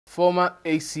former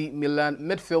AC Milan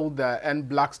midfielder and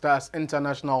Black Stars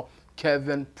international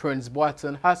Kevin Prince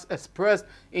Boateng has expressed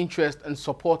interest in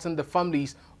supporting the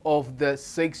families of the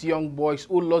 6 young boys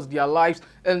who lost their lives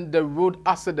in the road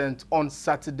accident on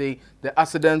Saturday. The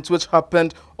accident, which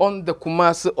happened on the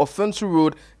Kumasi-Offensu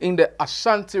Road in the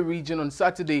Ashanti region on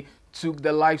Saturday, took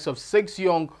the lives of 6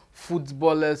 young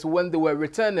footballers when they were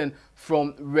returning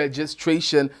from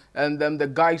registration. And then the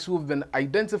guys who've been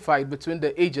identified between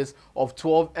the ages of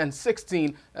 12 and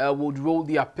 16 would roll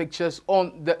their pictures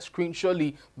on the screen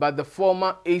shortly. But the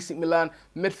former AC Milan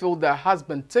midfielder has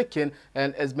been taken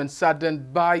and has been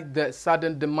saddened by the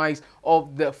sudden demise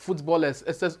of the footballers.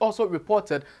 It is also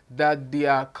reported that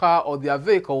their car or their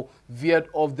vehicle veered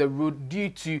off the road due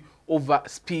to over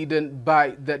speeding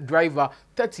by the driver.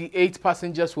 38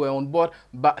 passengers were on board,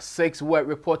 but 6 were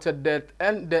reported dead,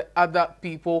 and the other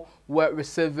people were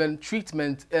receiving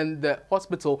treatment in the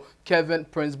hospital. Kevin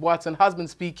Prince Boateng has been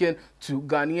speaking to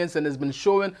Ghanaians and has been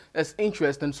showing his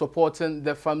interest in supporting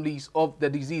the families of the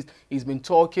deceased. He's been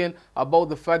talking about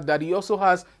the fact that he also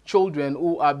has children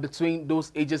who are between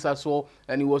those ages as well,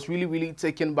 and he was really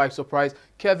taken by surprise.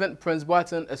 Kevin Prince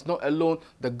Boateng is not alone.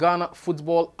 The Ghana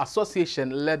Football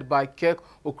Association, led by Kek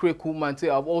Okreku-Mante,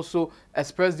 have also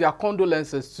expressed their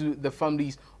condolences to the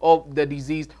families of the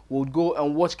deceased. We'll go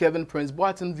and watch Kevin Prince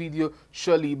Boateng video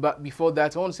shortly, but before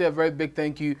that, I want to say a very big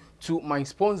thank you to my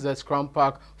sponsors, Crown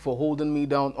Park, for holding me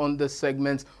down on this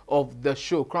segment of the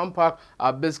show. Crown Park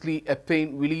are basically a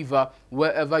pain reliever.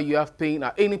 Wherever you have pain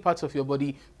at any part of your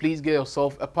body, please get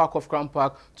yourself a pack of Crown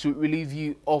Park to relieve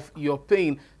you of your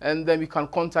pain, and then you can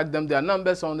contact them. Their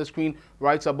numbers are on the screen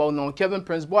right about now. Kevin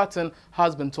Prince Boateng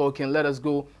has been talking. Let us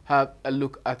go have a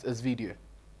look at his video.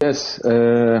 Yes,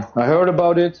 I heard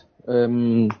about it.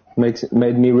 Made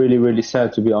me really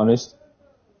sad, to be honest.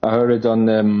 I heard it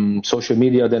on social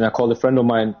media. Then I called a friend of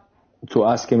mine to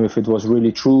ask him if it was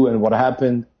really true and what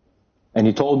happened. And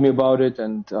he told me about it,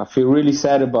 and I feel really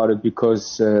sad about it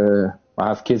because I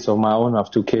have kids of my own. I have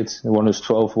 2 kids, one who's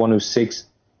 12, one who's 6.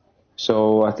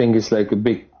 So I think it's like a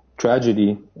big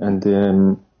tragedy.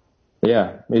 And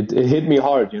yeah, it hit me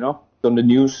hard, you know. On the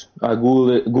news, I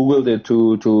googled it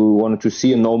to wanted to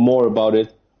see and know more about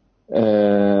it.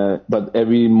 But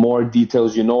every more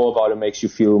details you know about it makes you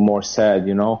feel more sad,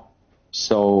 you know.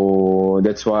 So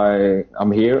that's why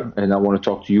I'm here, and I want to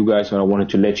talk to you guys, and I wanted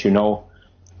to let you know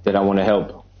that I want to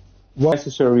help. What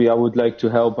necessary, I would like to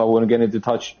help. I want to get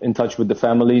in touch with the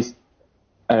families.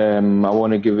 I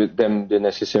want to give them the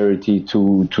necessity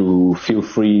to feel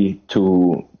free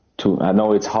to. I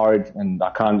know it's hard, and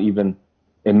I can't even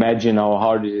imagine how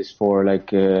hard it is for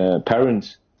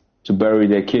parents to bury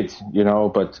their kids, you know,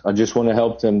 but I just want to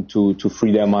help them to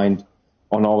free their mind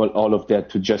on all of that,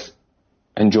 to just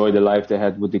enjoy the life they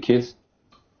had with the kids,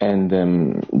 and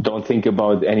don't think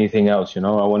about anything else, you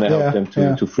know. I want to help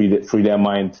them to free their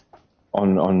mind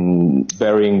on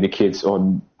burying the kids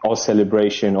or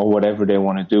celebration or whatever they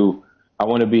want to do. I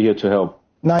want to be here to help.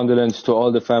 Condolence to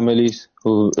all the families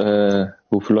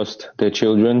who've lost their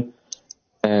children,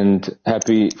 and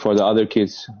happy for the other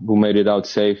kids who made it out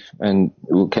safe and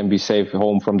who can be safe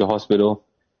home from the hospital.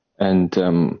 And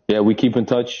yeah, we keep in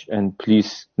touch, and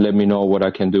please let me know what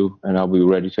I can do, and I'll be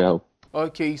ready to help.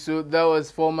 Okay, so that was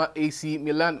former AC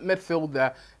Milan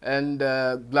midfielder and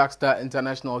Black Star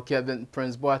international Kevin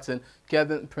Prince Boateng.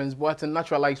 Kevin Prince Boateng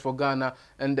naturalized for Ghana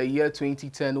in the year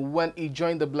 2010 when he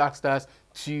joined the Black Stars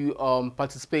to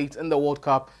participate in the World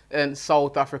Cup in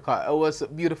South Africa. It was a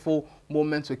beautiful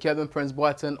moment with Kevin Prince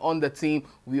Boateng on the team.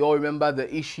 We all remember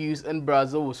the issues in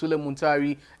Brazil with Sule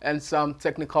Muntari and some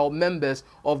technical members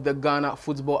of the Ghana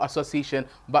Football Association.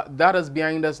 But that is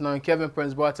behind us now. Kevin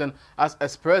Prince Boateng has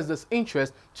expressed this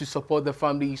interest to support the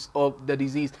families of the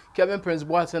deceased. Kevin Prince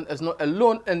Boateng is not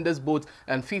alone in this boat,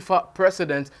 and FIFA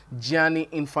President Gianni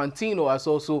Infantino has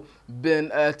also been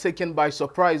taken by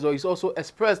surprise, or he's also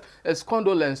expressed his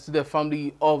condolence to the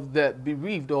family of the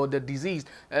bereaved or the deceased.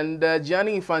 And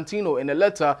Gianni Infantino, in a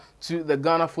letter to the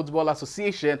Ghana Football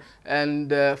Association and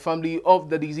the family of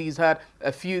the deceased, had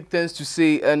a few things to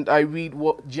say, and I read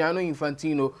what Gianni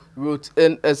Infantino wrote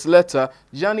in his letter.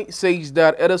 Gianni says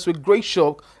that it is with great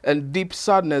shock and deep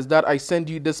sadness that I send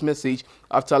you this message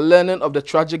after learning of the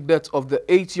tragic death of the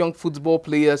 8 young football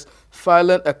players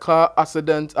following a car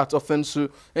accident at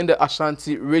Offensu in the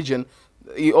Ashanti region.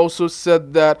 He also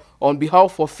said that on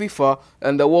behalf of FIFA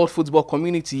and the world football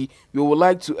community, we would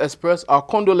like to express our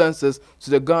condolences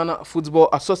to the Ghana Football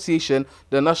Association,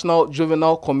 the National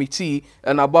Juvenile Committee,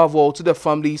 and above all to the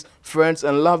families, friends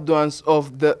and loved ones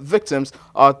of the victims.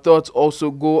 Our thoughts also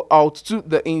go out to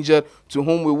the injured, to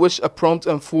whom we wish a prompt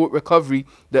and full recovery.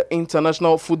 The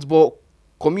International Football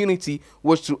community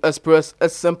wish to express a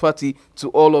sympathy to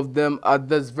all of them at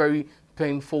this very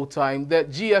painful time. The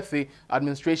GFA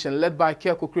administration, led by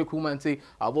Keko Krekumante,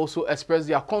 have also expressed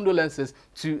their condolences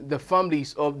to the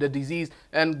families of the deceased,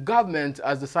 and government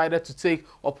has decided to take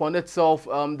upon itself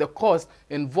the cost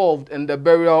involved in the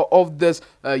burial of these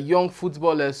young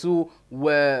footballers who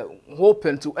were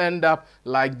hoping to end up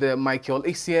like the Michael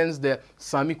Acciɛents, the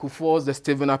Sami Kufors, the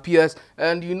Stephen Appiahs,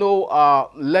 and you know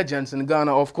legends in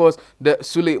Ghana, of course, the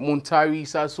Sule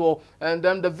Muntaris as well. And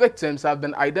then the victims have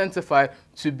been identified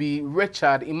to be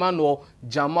Richard, Emmanuel,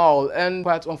 Jamal, and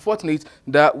quite unfortunate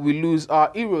that we lose our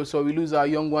heroes, or we lose our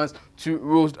young ones to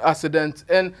road accident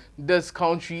in this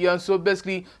country. And so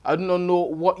basically, I do not know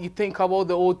what you think about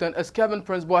the whole thing. Is Kevin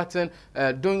Prince Boateng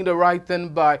doing the right thing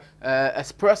by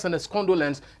expressing his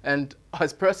condolence and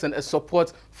expressing a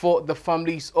support for the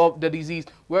families of the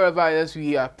deceased? Wherever it is,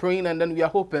 we are praying and then we are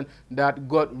hoping that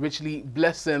God richly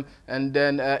bless him and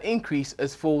then increase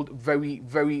his fold very,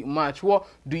 very much. What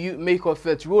do you make of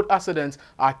it? Road accidents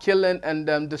are killing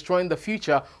and destroying the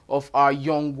future of our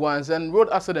young ones, and road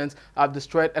accidents have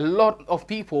destroyed a lot of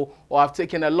people, or have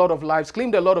taken a lot of lives,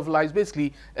 claimed a lot of lives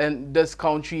basically in this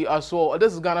country as well.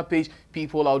 This is GhPage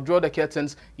people. I'll draw the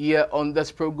curtains here on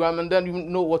this program, and then you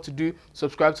know what to do.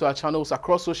 Subscribe to our channels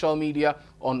across social media.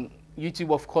 On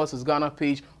YouTube, of course, is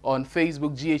GhPage. On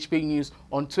Facebook, GhPage News.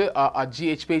 On Twitter at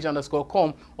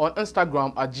GhPage_com. On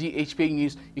Instagram at GhPage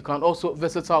News. You can also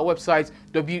visit our website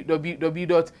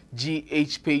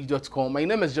www.ghpage.com. My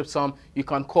name is Gypsum. You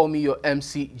can call me your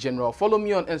MC General. Follow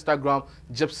me on Instagram,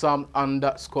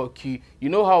 Gypsum_Q. You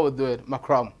know how we do it.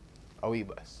 Makram.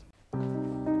 Awibas.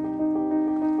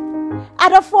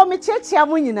 Adafo me chetia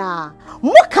mu nyina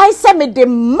mo kai se me the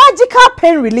magical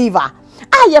pain reliever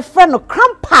your friend no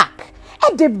cramp pack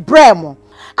e de bremo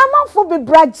amanfo be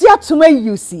bragea to me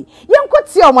use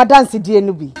yenkoti o dance die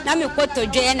no bi na me koto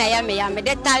dwe na ya me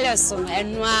de tales no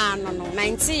enu ano no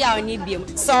manti ya oni biem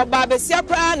so ba be sia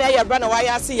pra na ya bra na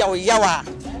waya se ya yawa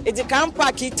edi cramp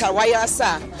pack ita waya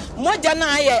sa moja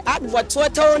na ye adwoto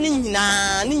to ni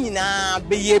nyina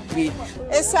be yepi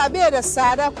esa be da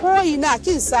sada ko ina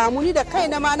kin samu ni da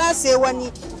kaina ma na sai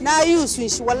wani na use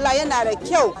shi wallahi yana da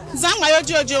kyau zan wayo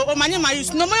jojo o manye ma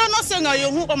use no moyo no se na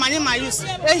yehu o manye ma use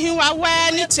ehin wa wa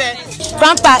ni che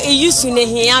grandpa e use ne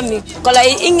hia mi kola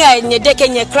inga nye deke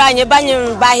nye kra nye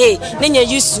banye ba he ne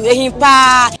nye use ehin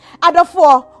pa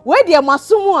adofo we de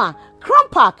masomu a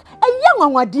cramp pack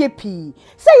Wanwadie P.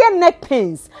 Say your neck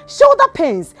pains, shoulder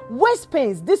pains, waist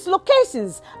pains,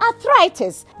 dislocations,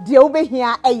 arthritis. The over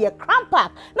here a cramp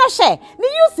pack. Now share, the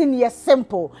using ye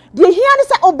simple. The here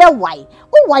is a obe why.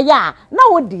 Oh why ya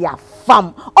now dear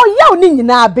fam. Or yaw ni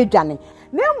na bedane.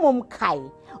 Ne mum kai.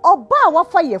 Or ba wa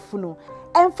for ye funu.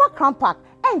 And for cramp pack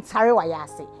and tare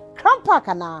wayase. Cramp pack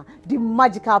ana the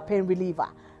magical pain reliever.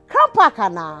 Cramp pack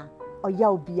ana or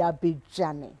yaw be a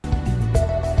bedane.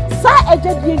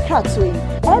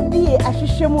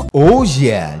 Oh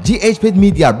yeah, GhPage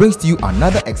Media brings to you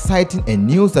another exciting and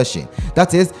new session,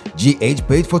 that is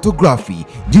GhPage Photography.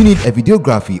 Do you need a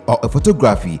videography or a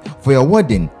photography for your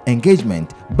wedding,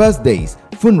 engagement, birthdays,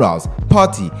 funerals,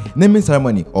 party, naming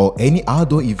ceremony, or any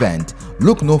outdoor event?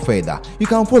 Look no further. You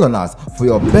can follow us for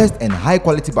your best and high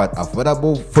quality but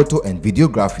affordable photo and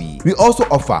videography. We also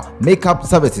offer makeup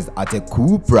services at a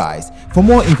cool price. For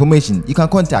more information, you can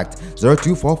contact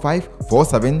 0245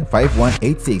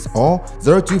 475186 or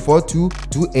 0242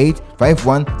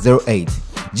 285108.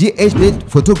 GhPage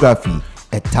Photography,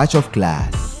 a touch of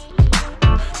class.